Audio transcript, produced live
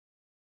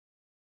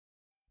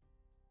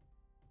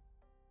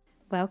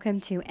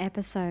Welcome to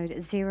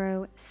episode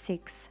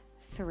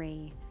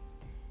 063,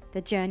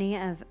 the journey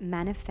of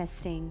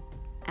manifesting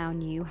our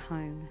new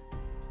home.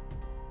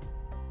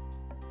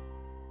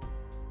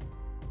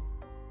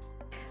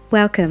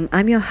 Welcome,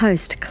 I'm your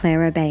host,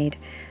 Claire Obaid.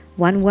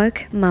 One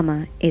Woke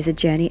Mama is a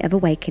journey of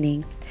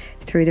awakening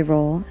through the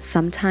raw,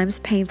 sometimes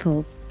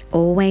painful,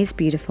 always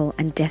beautiful,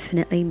 and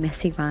definitely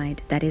messy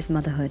ride that is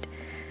motherhood.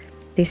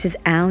 This is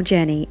our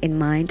journey in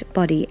mind,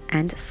 body,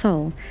 and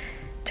soul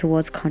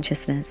towards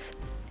consciousness.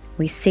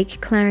 We seek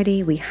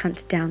clarity, we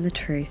hunt down the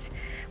truth,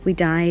 we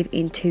dive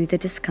into the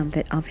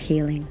discomfort of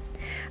healing,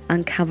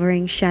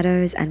 uncovering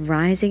shadows and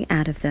rising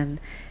out of them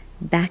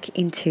back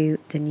into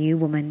the new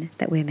woman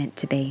that we're meant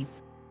to be.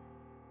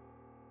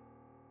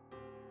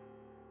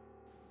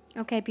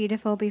 Okay,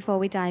 beautiful. Before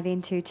we dive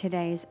into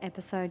today's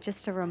episode,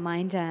 just a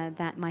reminder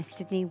that my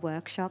Sydney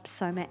workshop,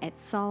 Soma et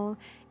Soul,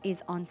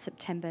 is on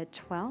September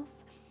 12th.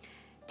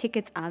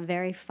 Tickets are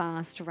very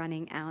fast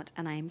running out,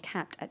 and I am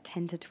capped at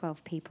 10 to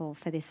 12 people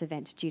for this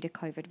event due to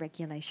COVID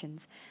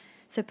regulations.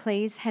 So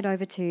please head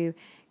over to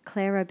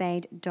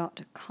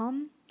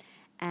claireobaid.com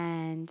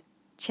and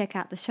check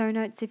out the show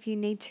notes if you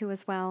need to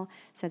as well,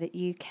 so that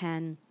you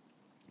can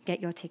get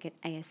your ticket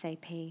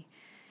ASAP.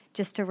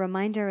 Just a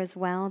reminder as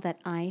well that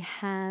I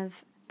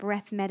have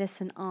breath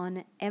medicine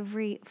on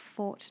every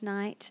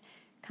fortnight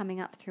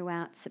coming up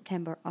throughout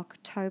September,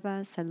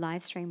 October, so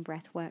live stream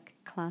breathwork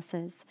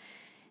classes.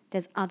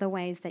 There's other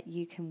ways that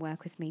you can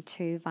work with me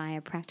too via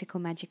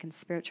Practical Magic and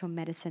Spiritual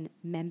Medicine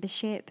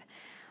membership,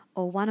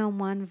 or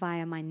one-on-one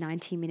via my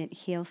 90-minute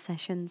heal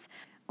sessions,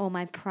 or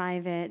my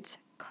private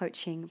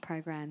coaching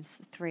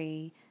programs,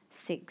 3,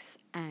 6,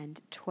 and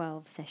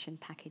 12 session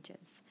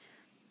packages.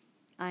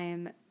 I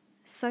am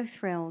so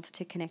thrilled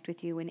to connect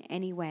with you in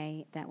any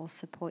way that will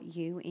support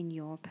you in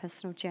your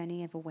personal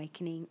journey of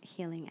awakening,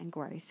 healing, and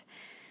growth.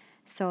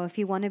 So if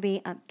you want to be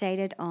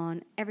updated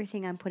on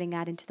everything I'm putting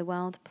out into the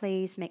world,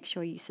 please make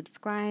sure you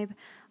subscribe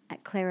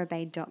at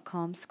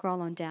claireobaid.com.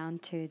 Scroll on down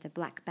to the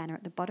black banner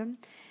at the bottom,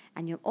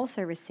 and you'll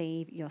also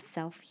receive your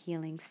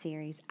self-healing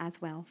series as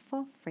well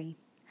for free.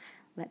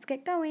 Let's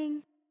get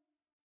going.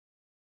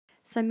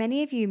 So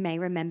many of you may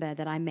remember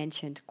that I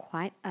mentioned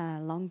quite a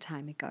long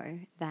time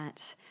ago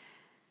that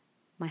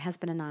my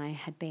husband and I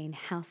had been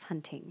house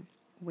hunting.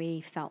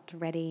 We felt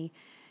ready.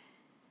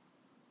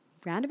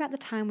 Round about the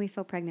time we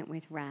fell pregnant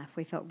with Raf,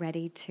 we felt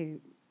ready to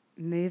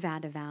move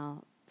out of our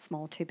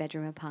small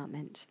 2-bedroom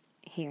apartment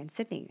here in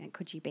Sydney at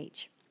Coogee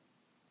Beach.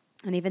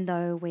 And even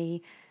though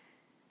we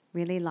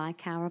really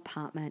like our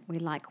apartment, we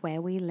like where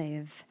we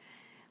live,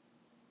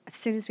 as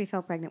soon as we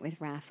fell pregnant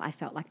with Raf, I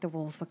felt like the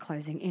walls were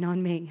closing in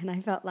on me, and I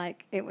felt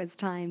like it was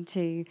time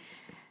to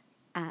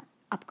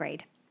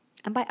upgrade.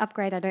 And by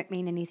upgrade, I don't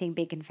mean anything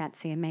big and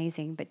fancy,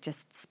 amazing, but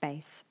just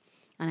space.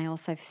 And I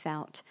also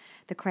felt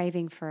the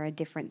craving for a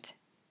different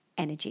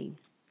energy.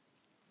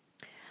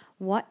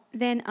 What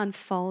then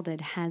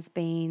unfolded has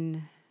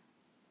been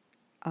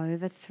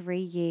over 3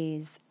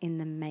 years in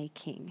the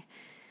making.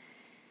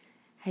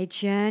 A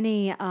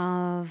journey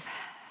of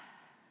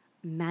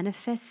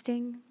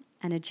manifesting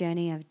and a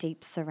journey of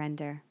deep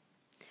surrender.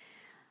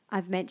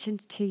 I've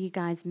mentioned to you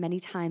guys many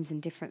times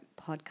in different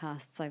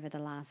podcasts over the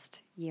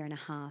last year and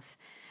a half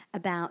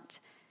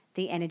about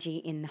the energy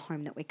in the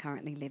home that we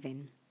currently live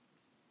in.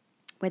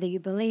 Whether you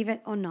believe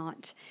it or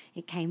not,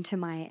 it came to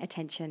my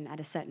attention at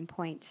a certain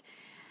point,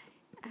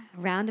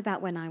 around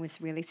about when I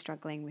was really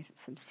struggling with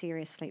some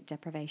serious sleep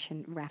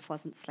deprivation. Raf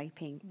wasn't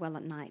sleeping well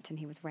at night, and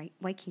he was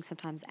waking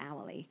sometimes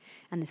hourly,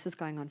 and this was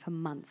going on for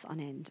months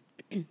on end.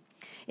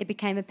 It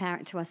became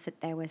apparent to us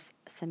that there was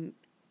some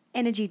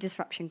energy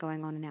disruption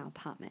going on in our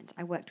apartment.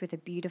 I worked with a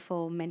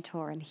beautiful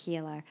mentor and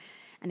healer,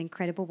 an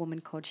incredible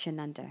woman called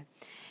Shanunda.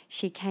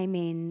 She came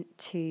in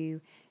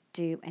to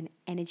do an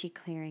energy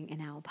clearing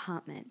in our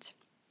apartment.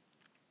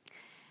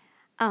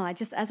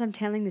 As I'm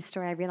telling this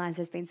story, I realize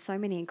there's been so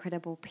many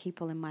incredible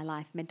people in my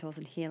life, mentors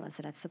and healers,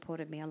 that have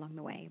supported me along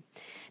the way.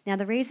 Now,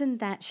 the reason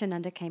that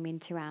Shanunda came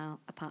into our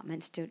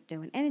apartment to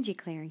do an energy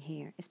clearing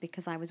here is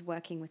because I was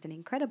working with an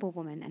incredible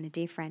woman and a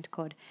dear friend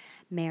called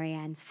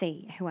Marianne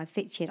C., who I've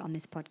featured on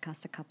this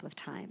podcast a couple of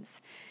times.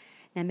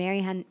 Now,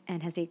 Marianne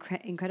has the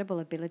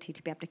incredible ability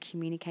to be able to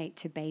communicate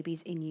to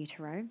babies in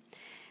utero.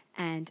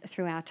 And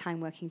through our time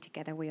working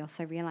together, we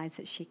also realized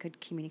that she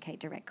could communicate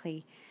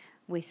directly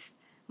with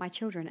my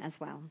children as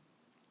well.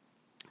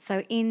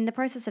 So in the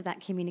process of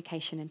that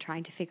communication and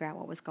trying to figure out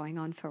what was going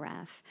on for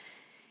Raf,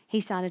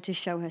 he started to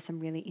show her some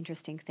really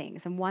interesting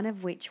things. And one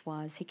of which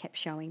was he kept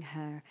showing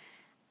her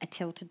a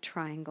tilted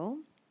triangle,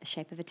 the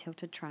shape of a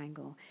tilted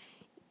triangle,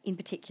 in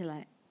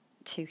particular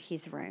to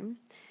his room,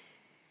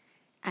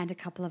 and a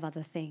couple of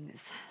other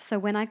things. So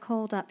when I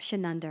called up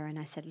Shanunda and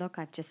I said, look,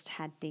 I've just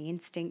had the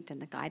instinct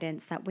and the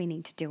guidance that we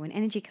need to do an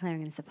energy clearing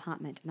in this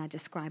apartment, and I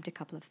described a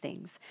couple of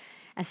things.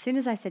 As soon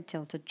as I said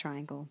tilted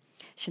triangle,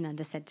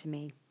 Shanunda said to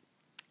me,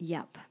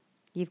 yup,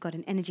 you've got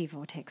an energy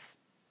vortex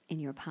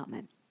in your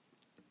apartment.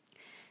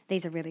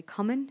 These are really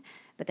common,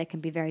 but they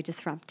can be very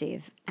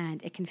disruptive,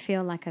 and it can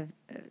feel like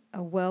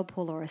a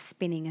whirlpool or a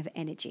spinning of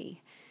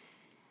energy.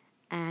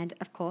 And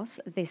of course,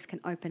 this can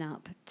open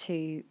up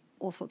to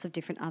all sorts of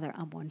different other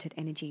unwanted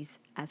energies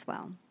as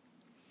well.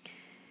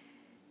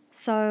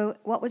 So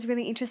what was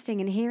really interesting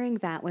in hearing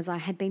that was I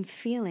had been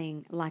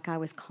feeling like I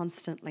was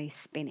constantly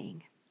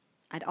spinning.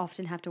 I'd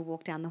often have to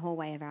walk down the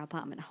hallway of our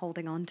apartment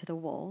holding on to the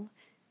wall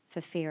for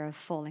fear of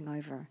falling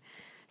over.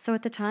 So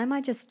at the time,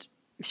 I just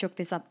shook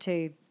this up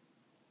to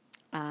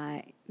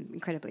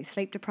incredibly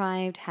sleep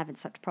deprived, haven't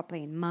slept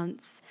properly in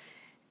months,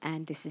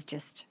 and this is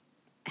just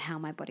how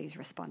my body's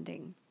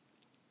responding.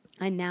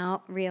 I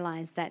now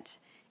realize that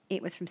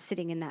it was from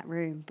sitting in that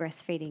room,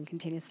 breastfeeding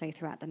continuously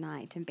throughout the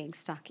night and being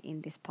stuck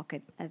in this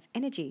pocket of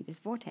energy, this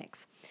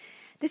vortex.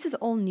 This is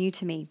all new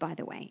to me, by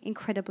the way,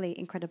 incredibly,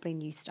 incredibly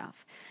new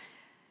stuff.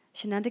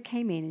 Shananda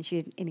came in and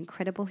she did an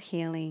incredible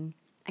healing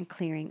and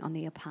clearing on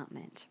the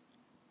apartment.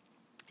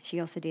 She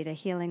also did a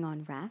healing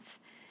on Raf,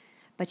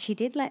 but she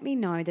did let me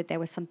know that there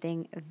was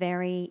something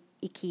very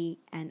icky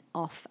and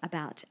off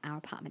about our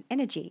apartment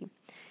energy.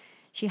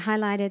 She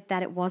highlighted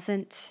that it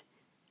wasn't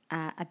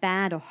a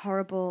bad or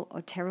horrible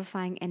or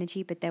terrifying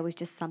energy, but there was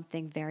just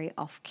something very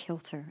off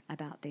kilter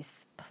about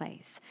this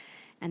place.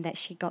 And that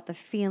she got the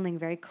feeling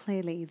very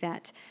clearly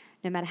that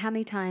no matter how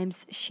many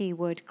times she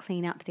would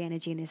clean up the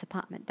energy in this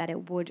apartment, that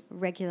it would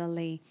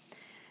regularly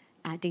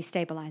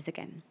destabilize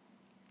again.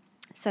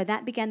 So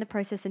that began the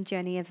process and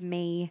journey of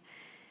me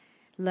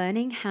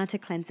learning how to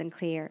cleanse and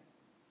clear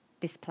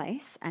this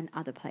place and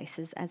other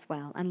places as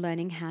well, and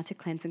learning how to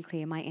cleanse and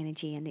clear my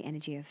energy and the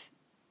energy of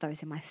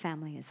those in my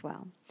family as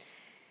well.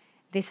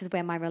 This is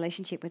where my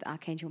relationship with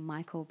Archangel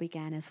Michael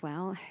began as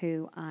well,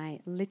 who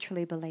I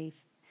literally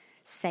believe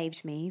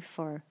saved me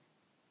for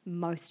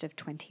most of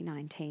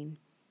 2019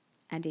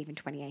 and even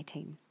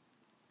 2018.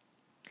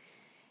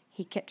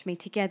 He kept me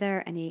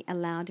together and he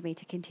allowed me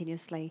to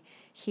continuously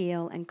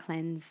heal and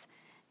cleanse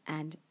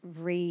and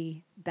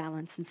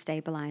rebalance and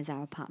stabilize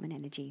our apartment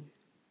energy.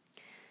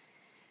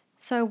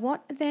 So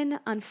what then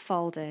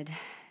unfolded?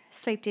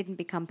 Sleep didn't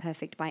become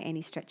perfect by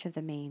any stretch of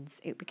the means.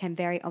 It became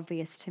very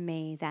obvious to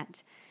me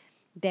that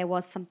there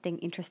was something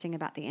interesting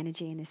about the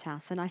energy in this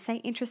house. And I say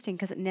interesting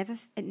because it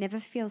never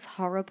feels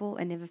horrible.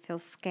 It never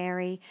feels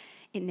scary.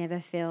 It never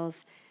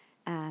feels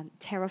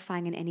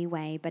terrifying in any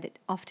way, but it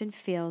often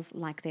feels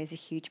like there's a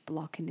huge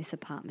block in this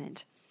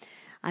apartment.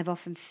 I've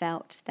often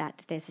felt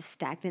that there's a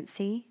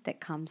stagnancy that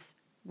comes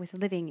with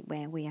living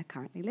where we are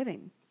currently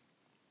living.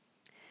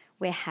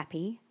 We're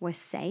happy, we're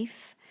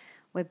safe,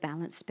 we're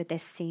balanced, but there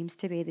seems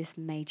to be this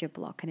major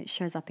block, and it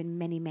shows up in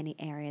many, many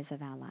areas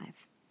of our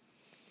life.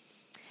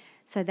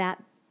 So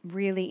that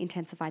really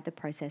intensified the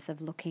process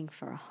of looking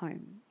for a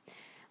home.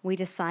 We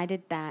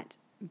decided that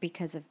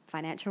because of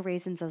financial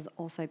reasons, as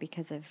also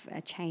because of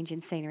a change in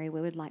scenery,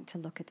 we would like to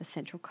look at the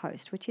Central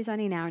Coast, which is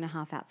only an hour and a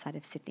half outside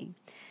of Sydney.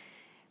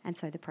 And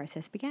so the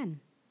process began.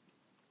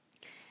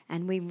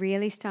 And we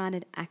really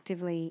started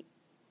actively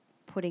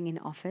putting in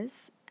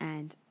offers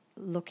and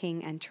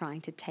looking and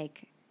trying to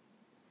take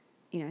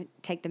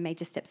the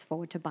major steps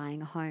forward to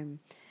buying a home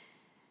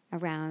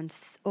around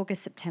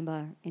August,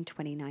 September in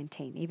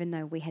 2019, even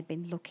though we had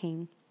been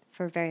looking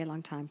for a very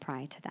long time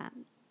prior to that.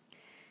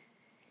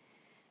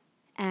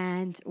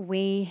 And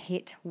we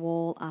hit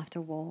wall after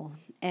wall.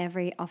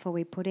 Every offer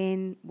we put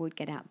in would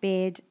get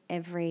outbid.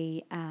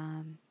 Every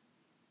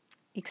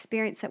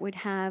experience that we'd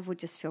have would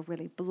just feel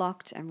really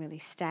blocked and really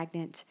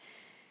stagnant.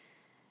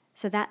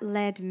 So that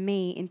led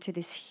me into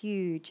this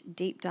huge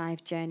deep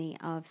dive journey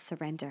of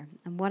surrender.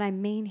 And what I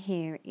mean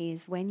here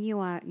is when you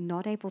are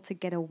not able to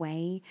get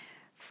away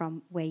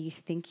from where you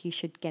think you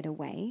should get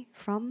away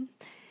from,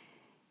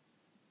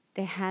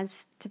 there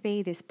has to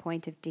be this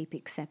point of deep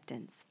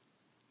acceptance.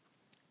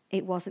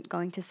 It wasn't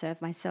going to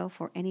serve myself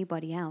or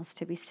anybody else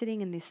to be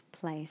sitting in this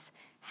place,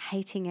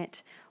 hating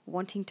it,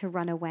 wanting to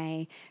run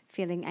away,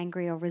 feeling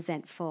angry or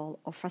resentful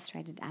or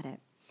frustrated at it.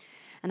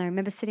 And I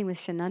remember sitting with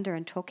Shananda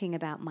and talking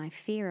about my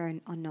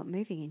fear on not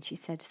moving. And she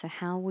said, so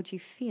how would you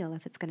feel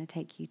if it's going to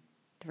take you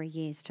 3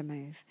 years to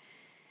move?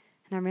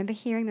 And I remember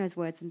hearing those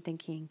words and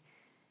thinking,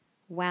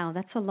 wow,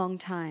 that's a long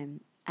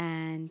time.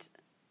 And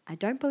I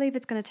don't believe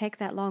it's going to take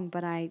that long,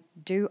 but I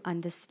do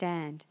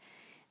understand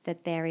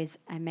that there is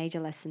a major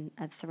lesson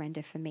of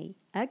surrender for me,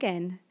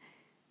 again,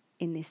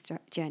 in this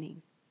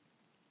journey.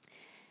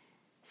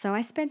 So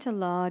I spent a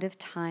lot of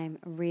time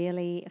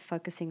really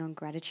focusing on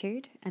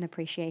gratitude and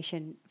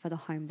appreciation for the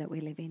home that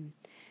we live in.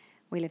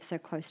 We live so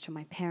close to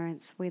my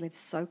parents. We live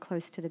so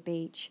close to the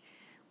beach.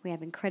 We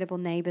have incredible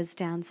neighbors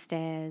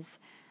downstairs.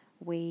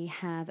 We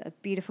have a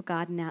beautiful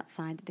garden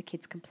outside that the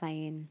kids can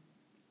play in.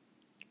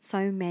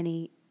 So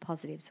many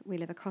positives. We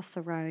live across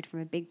the road from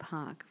a big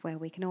park where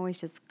we can always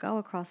just go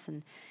across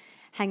and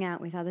hang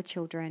out with other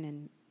children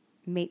and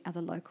meet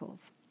other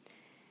locals.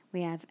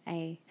 We have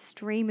a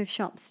stream of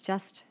shops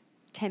just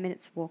 10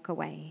 minutes walk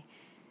away.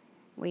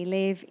 We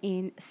live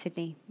in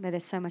Sydney where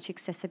there's so much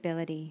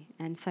accessibility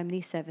and so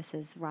many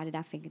services right at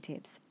our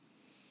fingertips.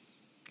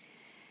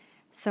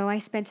 So I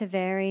spent a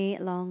very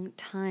long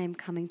time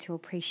coming to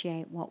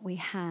appreciate what we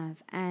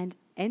have and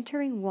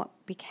entering what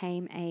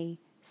became a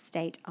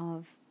state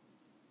of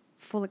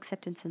full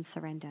acceptance and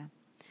surrender.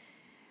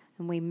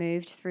 And we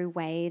moved through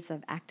waves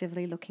of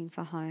actively looking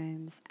for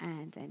homes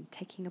and then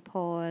taking a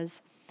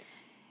pause.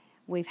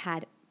 We've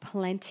had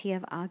plenty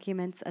of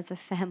arguments as a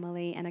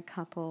family and a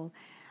couple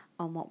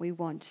on what we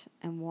want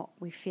and what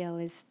we feel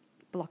is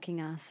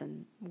blocking us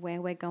and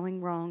where we're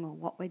going wrong or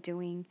what we're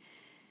doing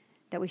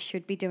that we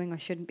should be doing or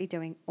shouldn't be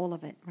doing. All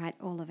of it, right?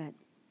 All of it.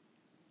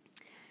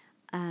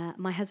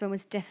 My husband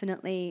was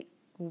definitely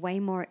way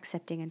more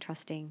accepting and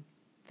trusting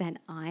than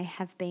I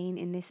have been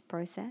in this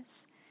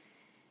process.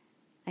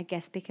 I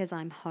guess because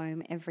I'm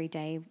home every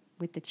day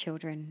with the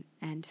children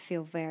and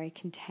feel very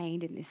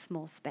contained in this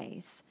small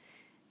space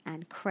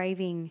and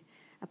craving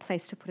a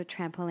place to put a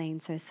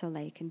trampoline so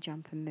Soleil can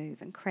jump and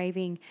move, and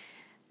craving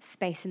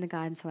space in the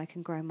garden so I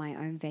can grow my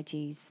own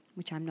veggies,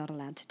 which I'm not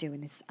allowed to do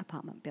in this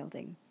apartment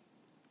building.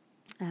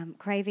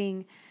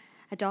 Craving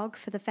a dog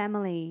for the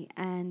family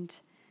and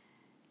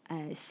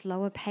a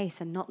slower pace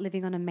and not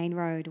living on a main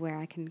road where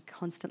I can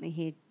constantly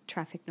hear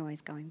traffic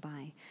noise going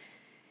by.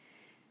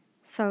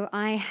 So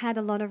I had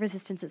a lot of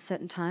resistance at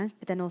certain times,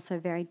 but then also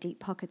very deep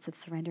pockets of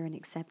surrender and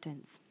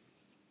acceptance.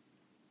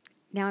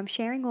 Now I'm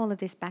sharing all of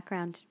this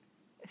background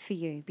for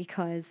you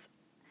because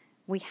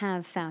we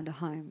have found a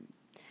home.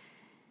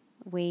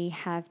 We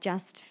have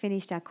just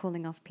finished our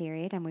cooling off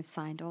period and we've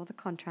signed all the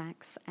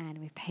contracts and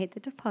we've paid the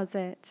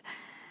deposit,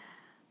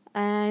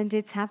 and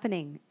it's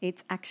happening.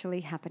 It's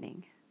actually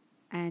happening.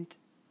 And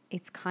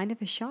it's kind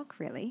of a shock,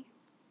 really.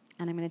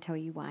 And I'm going to tell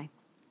you why.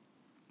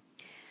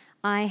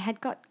 I had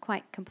got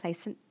quite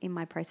complacent in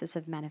my process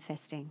of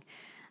manifesting.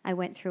 I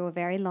went through a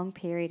very long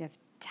period of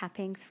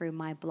tapping through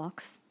my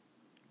blocks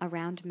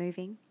around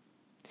moving.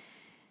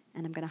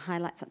 And I'm going to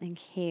highlight something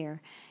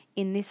here.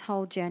 In this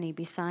whole journey,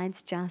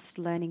 besides just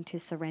learning to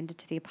surrender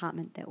to the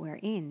apartment that we're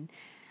in,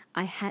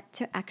 I had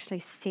to actually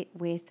sit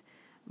with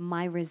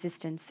my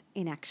resistance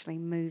in actually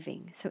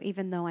moving. So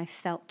even though I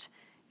felt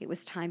it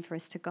was time for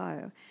us to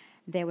go,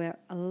 there were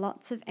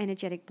lots of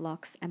energetic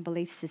blocks and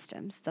belief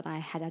systems that I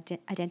had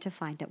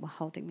identified that were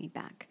holding me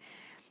back.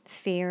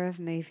 Fear of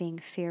moving,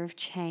 fear of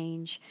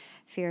change,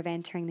 fear of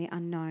entering the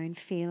unknown,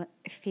 fear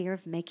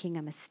of making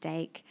a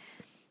mistake.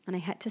 And I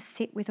had to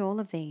sit with all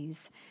of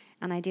these.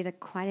 And I did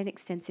quite an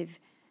extensive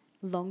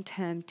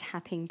long-term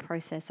tapping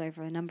process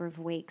over a number of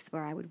weeks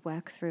where I would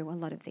work through a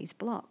lot of these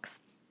blocks,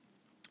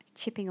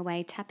 chipping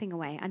away, tapping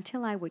away,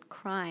 until I would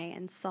cry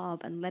and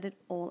sob and let it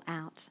all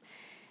out,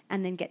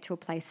 and then get to a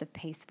place of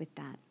peace with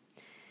that.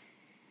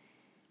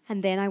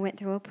 And then I went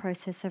through a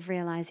process of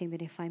realizing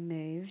that if I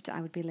moved,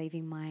 I would be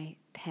leaving my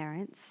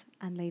parents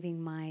and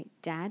leaving my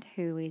dad,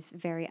 who is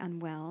very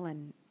unwell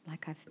and,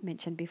 like I've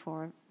mentioned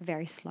before,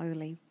 very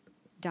slowly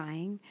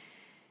dying.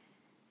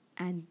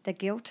 And the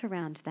guilt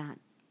around that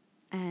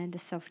and the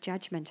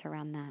self-judgment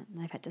around that.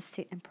 And I've had to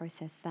sit and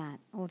process that.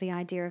 Or the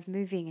idea of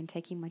moving and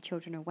taking my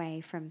children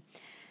away from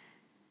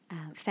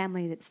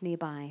family that's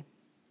nearby.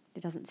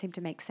 It doesn't seem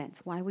to make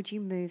sense. Why would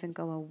you move and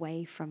go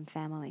away from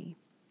family?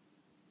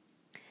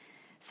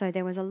 So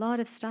there was a lot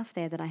of stuff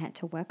there that I had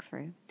to work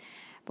through.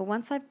 But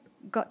once I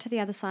got to the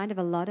other side of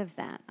a lot of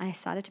that, I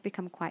started to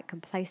become quite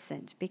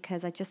complacent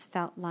because I just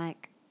felt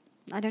like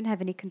I don't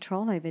have any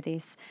control over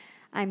this.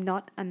 I'm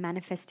not a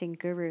manifesting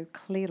guru,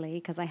 clearly,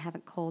 because I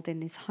haven't called in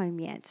this home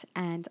yet.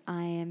 And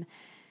I am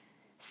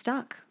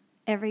stuck.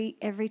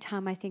 Every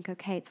time I think,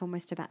 okay, it's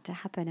almost about to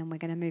happen and we're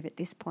going to move at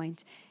this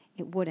point,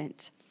 it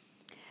wouldn't.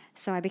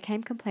 So I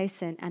became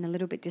complacent and a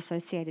little bit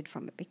dissociated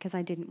from it because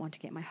I didn't want to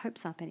get my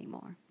hopes up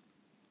anymore.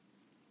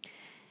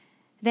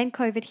 Then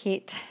COVID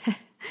hit,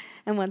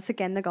 and once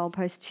again the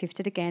goalpost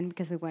shifted again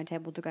because we weren't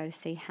able to go to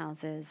see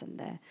houses, and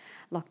the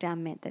lockdown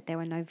meant that there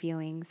were no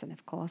viewings, and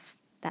of course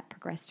that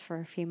progressed for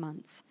a few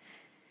months.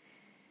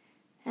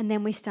 And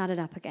then we started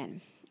up again,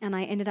 and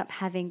I ended up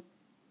having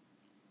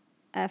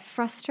a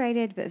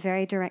frustrated but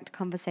very direct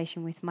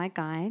conversation with my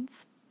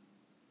guides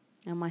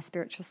and my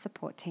spiritual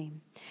support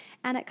team.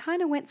 And it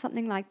kind of went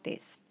something like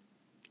this.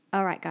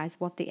 All right, guys,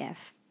 what the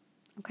F?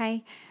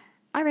 Okay?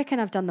 I reckon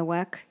I've done the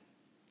work.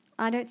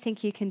 I don't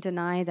think you can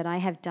deny that I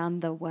have done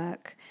the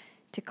work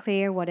to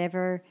clear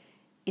whatever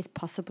is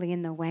possibly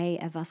in the way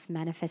of us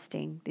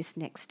manifesting this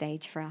next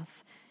stage for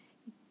us.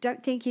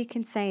 Don't think you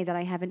can say that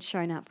I haven't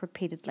shown up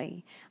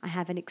repeatedly. I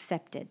haven't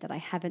accepted, that I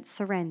haven't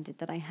surrendered,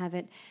 that I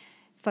haven't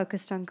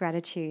focused on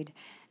gratitude.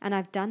 And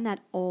I've done that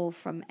all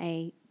from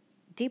a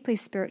deeply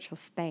spiritual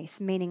space,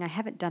 meaning I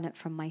haven't done it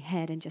from my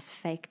head and just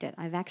faked it.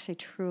 I've actually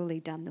truly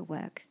done the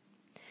work.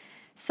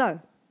 So,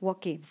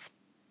 what gives?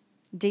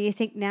 Do you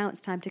think now it's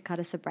time to cut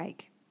us a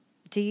break?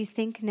 Do you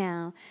think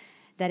now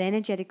that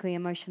energetically,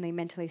 emotionally,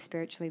 mentally,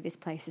 spiritually, this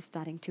place is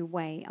starting to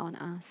weigh on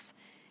us?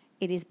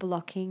 It is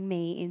blocking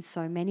me in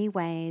so many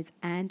ways,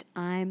 and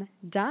I'm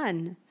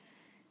done.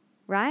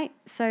 Right?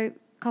 So,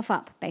 cough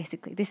up,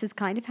 basically. This is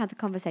kind of how the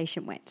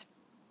conversation went.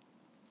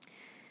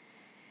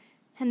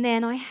 And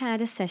then I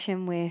had a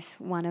session with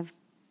one of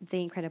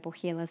the incredible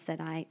healers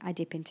that I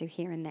dip into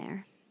here and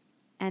there.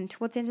 And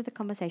towards the end of the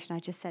conversation, I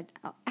just said,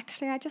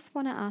 actually, I just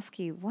want to ask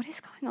you, what is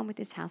going on with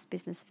this house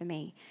business for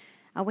me?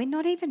 Are we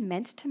not even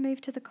meant to move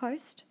to the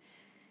coast?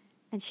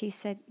 And she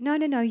said, no,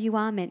 you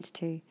are meant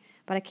to.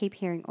 but I keep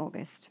hearing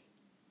August.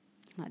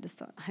 And I just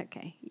thought,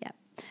 okay, yeah,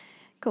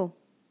 cool.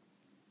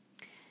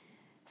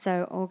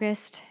 So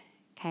August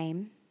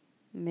came,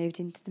 moved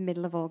into the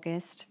middle of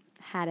August,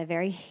 had a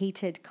very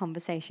heated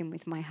conversation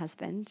with my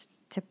husband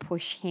to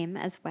push him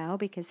as well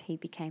because he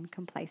became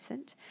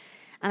complacent.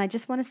 And I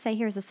just want to say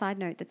here as a side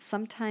note that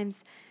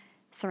sometimes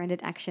surrendered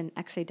action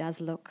actually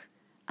does look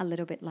a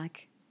little bit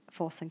like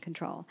force and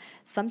control.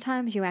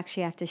 Sometimes you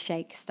actually have to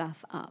shake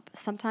stuff up.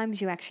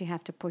 Sometimes you actually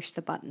have to push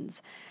the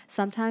buttons.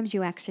 Sometimes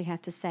you actually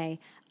have to say,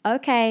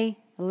 okay,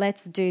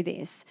 let's do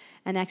this,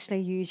 and actually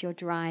use your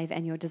drive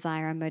and your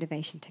desire and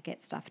motivation to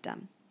get stuff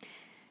done.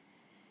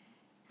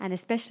 And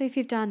especially if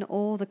you've done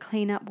all the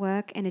cleanup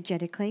work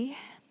energetically,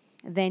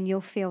 then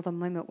you'll feel the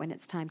moment when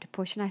it's time to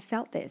push. And I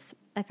felt this.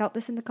 I felt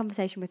this in the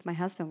conversation with my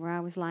husband where I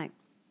was like,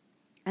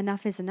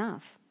 enough is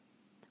enough.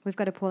 We've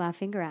got to pull our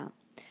finger out.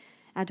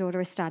 Our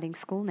daughter is starting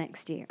school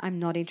next year. I'm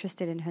not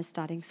interested in her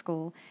starting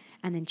school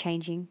and then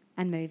changing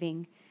and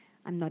moving.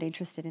 I'm not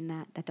interested in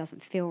that. That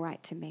doesn't feel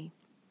right to me.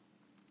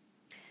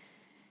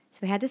 So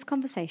we had this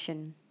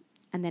conversation,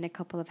 and then a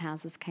couple of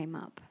houses came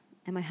up.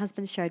 And my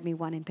husband showed me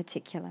one in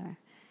particular.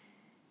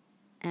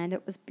 And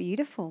it was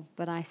beautiful,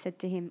 but I said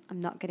to him,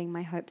 I'm not getting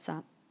my hopes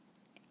up.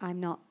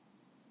 I'm not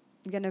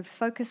going to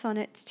focus on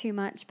it too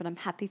much, but I'm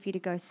happy for you to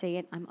go see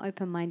it. I'm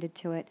open-minded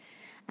to it,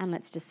 and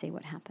let's just see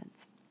what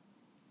happens.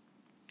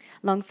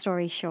 Long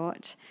story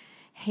short,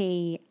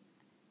 he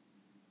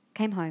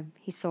came home,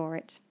 he saw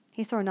it.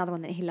 He saw another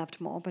one that he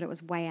loved more, but it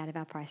was way out of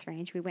our price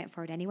range. We went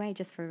for it anyway,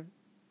 just for,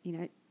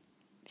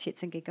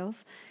 shits and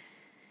giggles.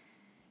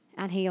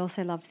 And he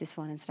also loved this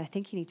one and said, I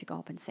think you need to go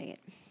up and see it.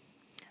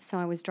 So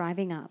I was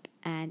driving up,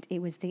 and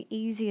it was the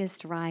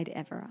easiest ride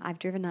ever. I've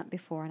driven up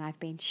before and I've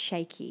been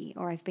shaky,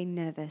 or I've been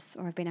nervous,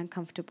 or I've been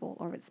uncomfortable,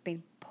 or it's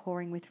been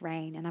pouring with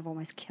rain and I've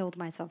almost killed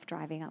myself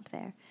driving up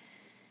there.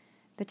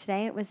 But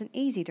today it was an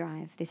easy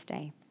drive this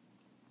day.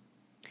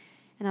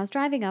 And I was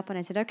driving up and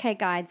I said, okay,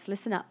 guides,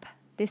 listen up.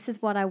 This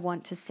is what I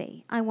want to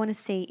see. I want to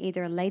see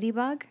either a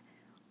ladybug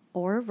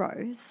or a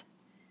rose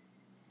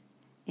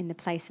in the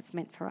place it's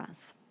meant for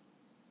us.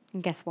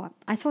 And guess what?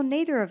 I saw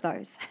neither of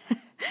those.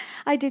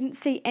 I didn't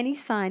see any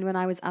sign when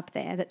I was up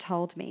there that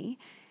told me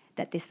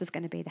that this was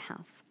going to be the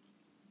house.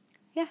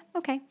 Yeah,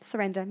 okay,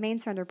 surrender. Me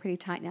and surrender are pretty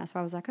tight now, so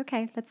I was like,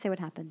 okay, let's see what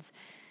happens.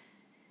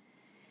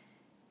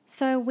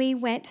 So we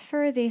went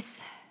for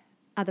this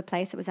other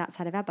place that was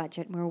outside of our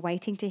budget, and we were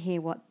waiting to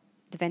hear what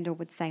the vendor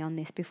would say on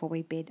this before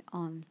we bid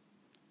on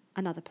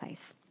another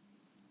place.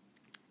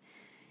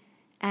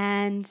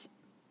 And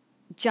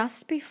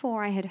just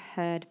before I had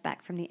heard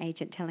back from the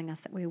agent telling us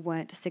that we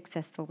weren't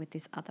successful with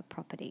this other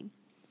property,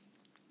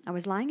 I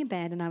was lying in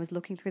bed and I was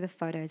looking through the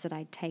photos that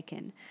I'd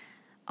taken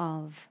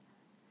of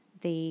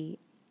the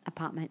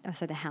apartment,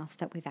 so the house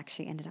that we've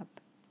actually ended up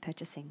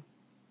purchasing.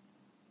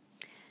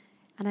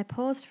 And I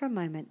paused for a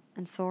moment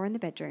and saw in the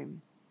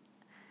bedroom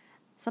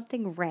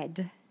something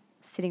red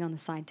sitting on the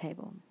side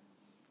table.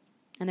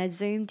 And I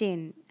zoomed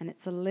in, and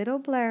it's a little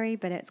blurry,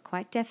 but it's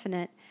quite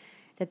definite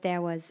that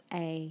there was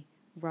a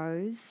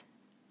rose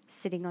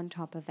sitting on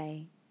top of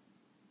a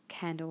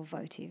candle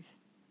votive.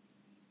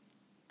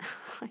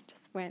 I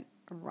just went,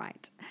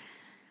 right.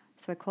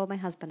 So I called my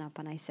husband up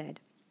and I said,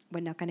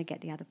 we're not going to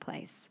get the other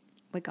place.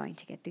 We're going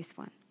to get this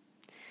one.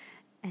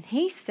 And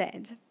he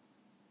said,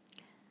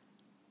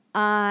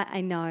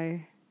 I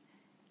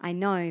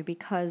know,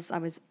 because I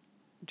was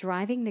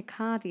driving the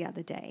car the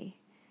other day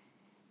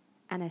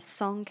and a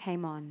song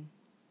came on,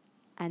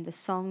 and the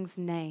song's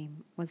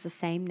name was the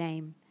same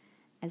name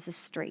as the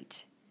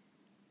street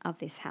of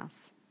this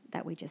house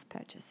that we just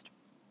purchased.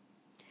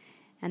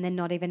 And then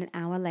not even an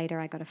hour later,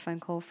 I got a phone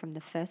call from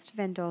the first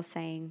vendor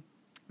saying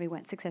we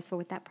weren't successful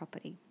with that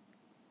property.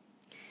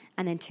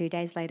 And then 2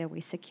 days later,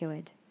 we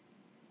secured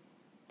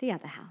the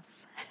other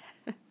house.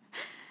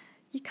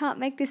 You can't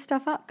make this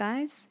stuff up,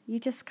 guys. You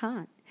just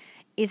can't.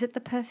 Is it the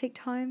perfect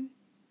home?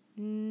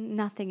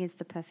 Nothing is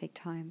the perfect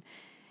home.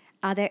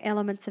 Are there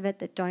elements of it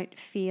that don't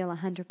feel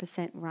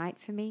 100% right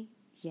for me?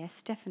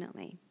 Yes,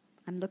 definitely.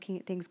 I'm looking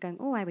at things going,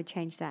 oh, I would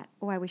change that.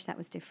 Oh, I wish that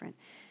was different.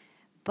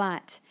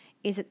 But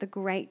is it the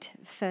great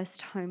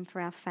first home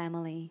for our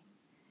family?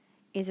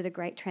 Is it a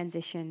great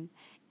transition?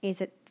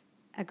 Is it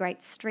a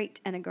great street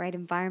and a great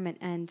environment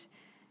and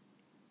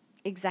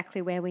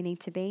exactly where we need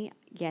to be?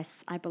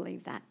 Yes, I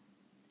believe that.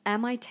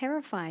 Am I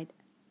terrified?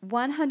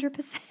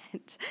 100%.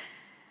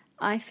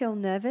 I feel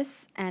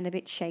nervous and a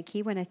bit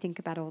shaky when I think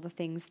about all the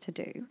things to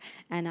do,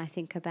 and I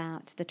think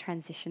about the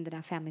transition that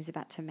our family is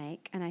about to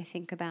make, and I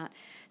think about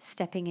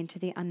stepping into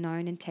the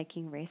unknown and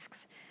taking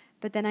risks.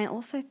 But then I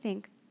also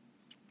think,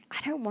 I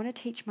don't want to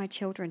teach my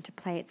children to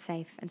play it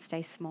safe and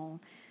stay small.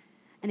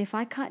 And if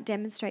I can't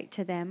demonstrate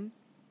to them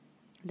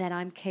that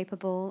I'm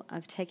capable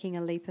of taking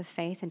a leap of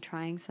faith and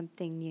trying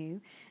something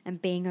new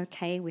and being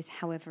okay with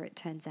however it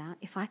turns out,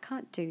 if I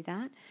can't do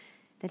that,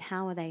 then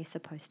how are they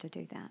supposed to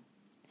do that?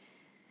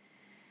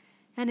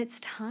 And it's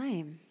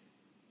time.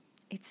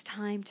 It's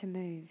time to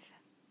move.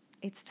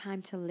 It's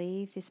time to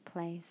leave this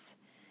place,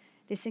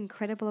 this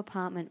incredible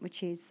apartment,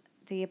 which is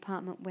the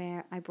apartment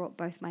where I brought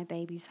both my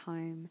babies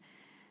home,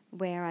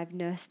 where I've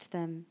nursed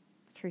them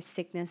through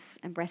sickness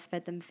and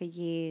breastfed them for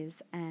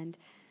years, and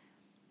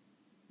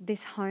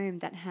this home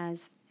that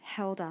has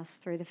held us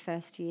through the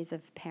first years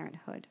of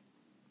parenthood.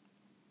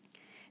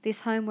 This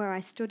home where I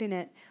stood in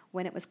it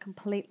when it was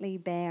completely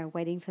bare,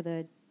 waiting for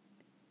the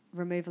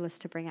removalists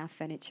to bring our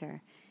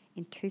furniture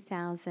in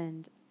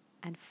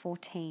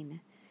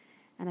 2014.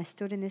 And I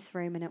stood in this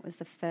room, and it was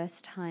the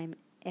first time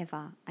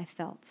ever I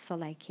felt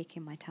Soleil kick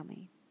in my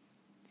tummy.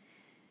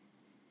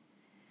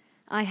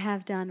 I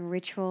have done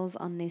rituals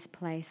on this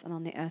place and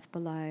on the earth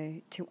below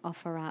to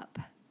offer up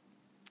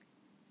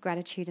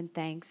gratitude and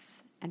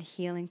thanks and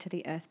healing to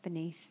the earth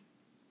beneath.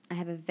 I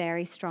have a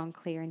very strong,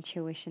 clear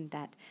intuition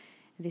that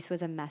this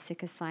was a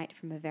massacre site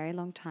from a very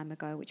long time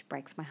ago, which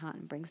breaks my heart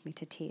and brings me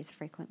to tears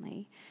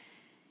frequently.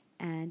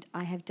 And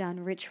I have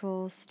done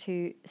rituals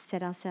to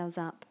set ourselves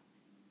up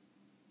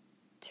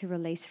to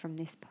release from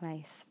this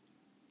place.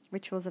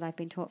 Rituals that I've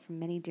been taught from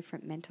many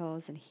different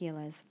mentors and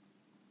healers.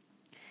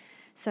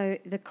 So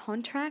the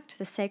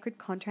sacred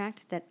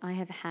contract that I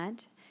have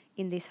had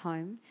in this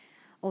home,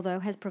 although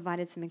has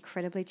provided some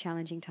incredibly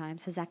challenging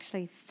times, has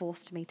actually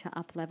forced me to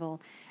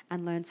up-level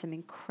and learn some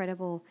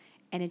incredible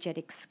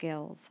energetic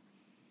skills.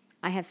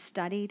 I have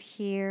studied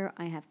here,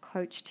 I have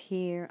coached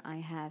here, I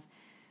have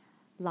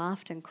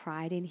laughed and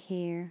cried in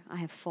here, I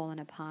have fallen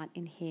apart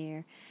in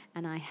here,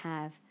 and I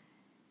have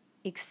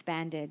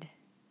expanded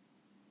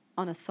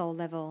on a soul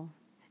level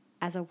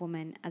as a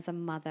woman, as a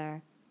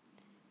mother,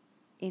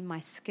 in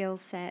my skill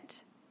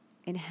set,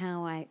 in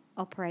how I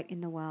operate in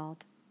the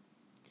world.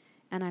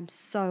 And I'm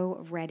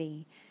so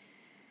ready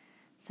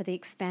for the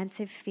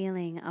expansive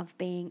feeling of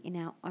being in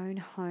our own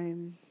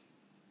home,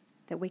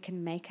 that we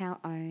can make our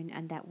own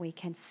and that we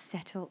can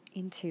settle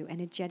into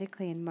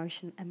energetically and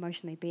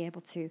emotionally, be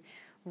able to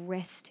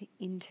rest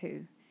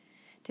into,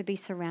 to be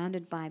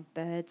surrounded by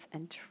birds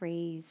and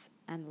trees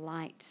and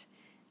light,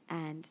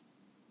 and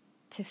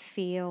to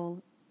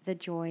feel the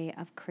joy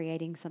of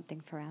creating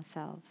something for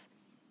ourselves.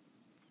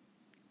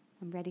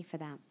 I'm ready for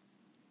that.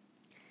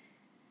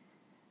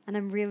 And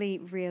I'm really,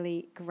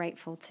 really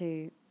grateful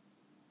to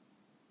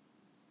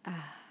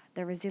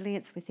the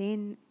resilience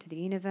within, to the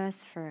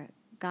universe for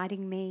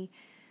guiding me,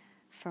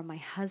 for my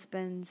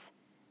husband's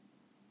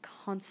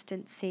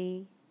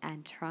constancy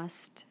and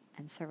trust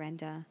and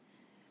surrender,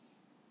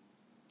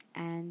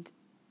 and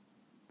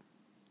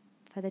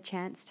for the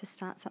chance to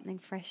start something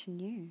fresh and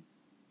new.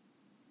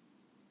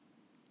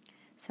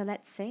 So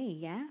let's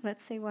see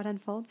what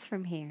unfolds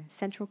from here.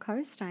 Central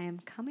Coast, I am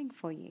coming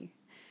for you.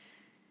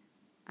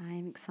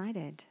 I'm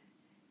excited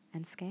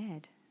and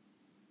scared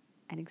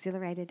and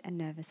exhilarated and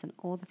nervous and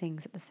all the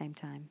things at the same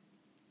time.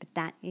 But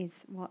that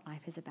is what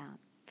life is about.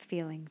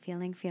 Feeling.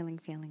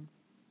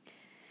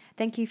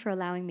 Thank you for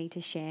allowing me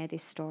to share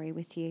this story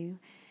with you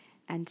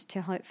and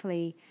to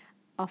hopefully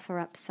offer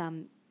up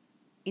some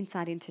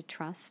insight into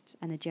trust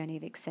and the journey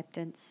of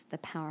acceptance, the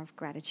power of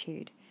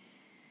gratitude,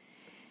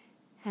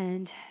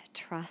 and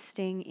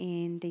trusting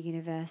in the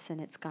universe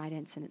and its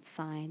guidance and its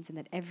signs, and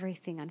that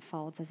everything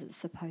unfolds as it's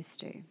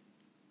supposed to.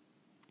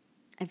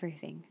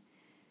 Everything.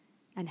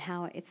 And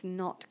how it's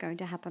not going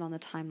to happen on the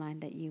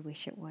timeline that you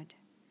wish it would.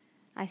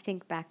 I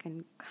think back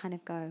and kind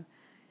of go,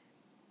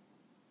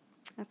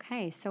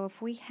 okay, so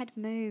if we had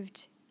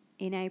moved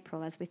in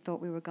April as we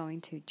thought we were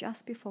going to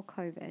just before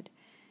COVID,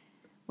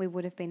 we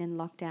would have been in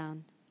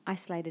lockdown,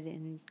 isolated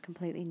in a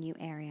completely new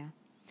area.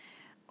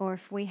 Or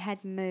if we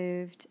had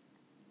moved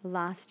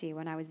last year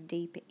when I was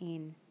deep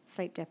in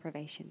sleep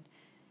deprivation,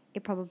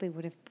 it probably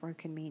would have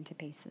broken me into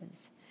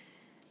pieces.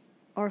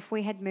 Or if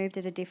we had moved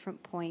at a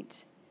different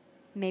point,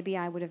 maybe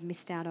I would have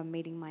missed out on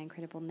meeting my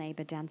incredible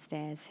neighbor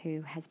downstairs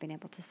who has been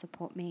able to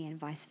support me, and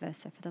vice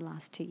versa for the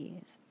last 2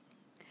 years.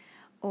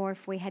 Or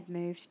if we had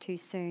moved too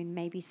soon,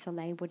 maybe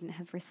Soleil wouldn't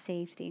have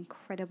received the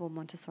incredible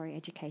Montessori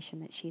education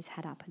that she's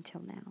had up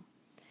until now.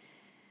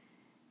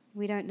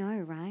 We don't know,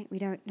 right? We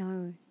don't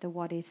know the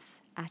what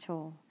ifs at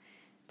all.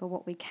 But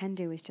what we can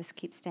do is just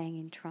keep staying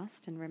in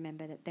trust and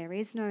remember that there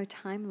is no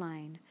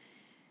timeline.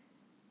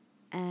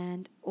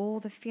 And all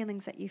the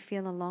feelings that you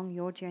feel along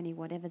your journey,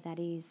 whatever that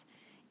is,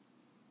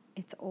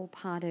 it's all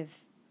part of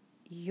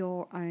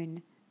your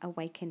own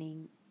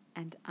awakening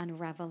and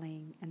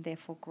unraveling, and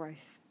therefore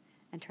growth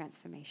and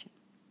transformation.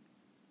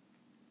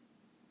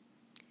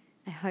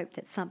 I hope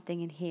that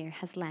something in here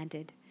has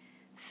landed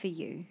for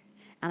you,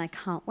 and I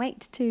can't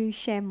wait to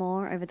share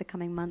more over the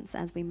coming months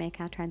as we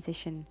make our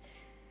transition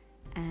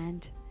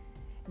and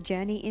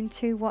journey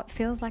into what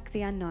feels like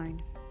the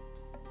unknown.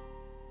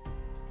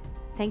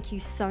 Thank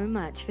you so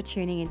much for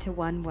tuning into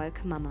One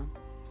Woke Mama.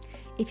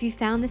 If you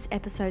found this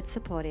episode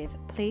supportive,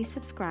 please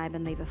subscribe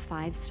and leave a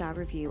 5-star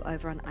review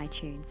over on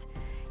iTunes.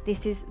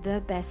 This is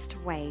the best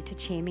way to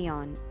cheer me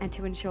on and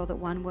to ensure that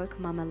One Woke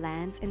Mama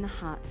lands in the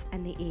hearts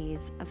and the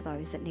ears of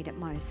those that need it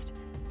most.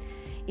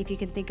 If you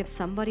can think of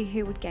somebody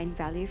who would gain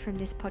value from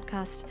this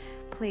podcast,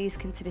 please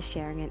consider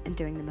sharing it and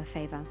doing them a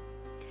favor.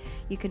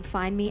 You can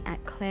find me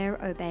at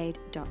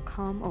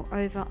claireobaid.com or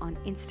over on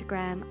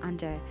Instagram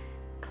under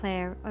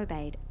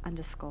claireobaid_.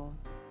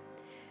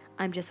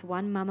 I'm just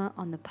one mama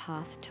on the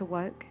path to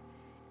woke,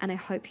 and I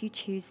hope you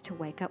choose to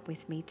wake up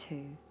with me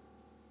too.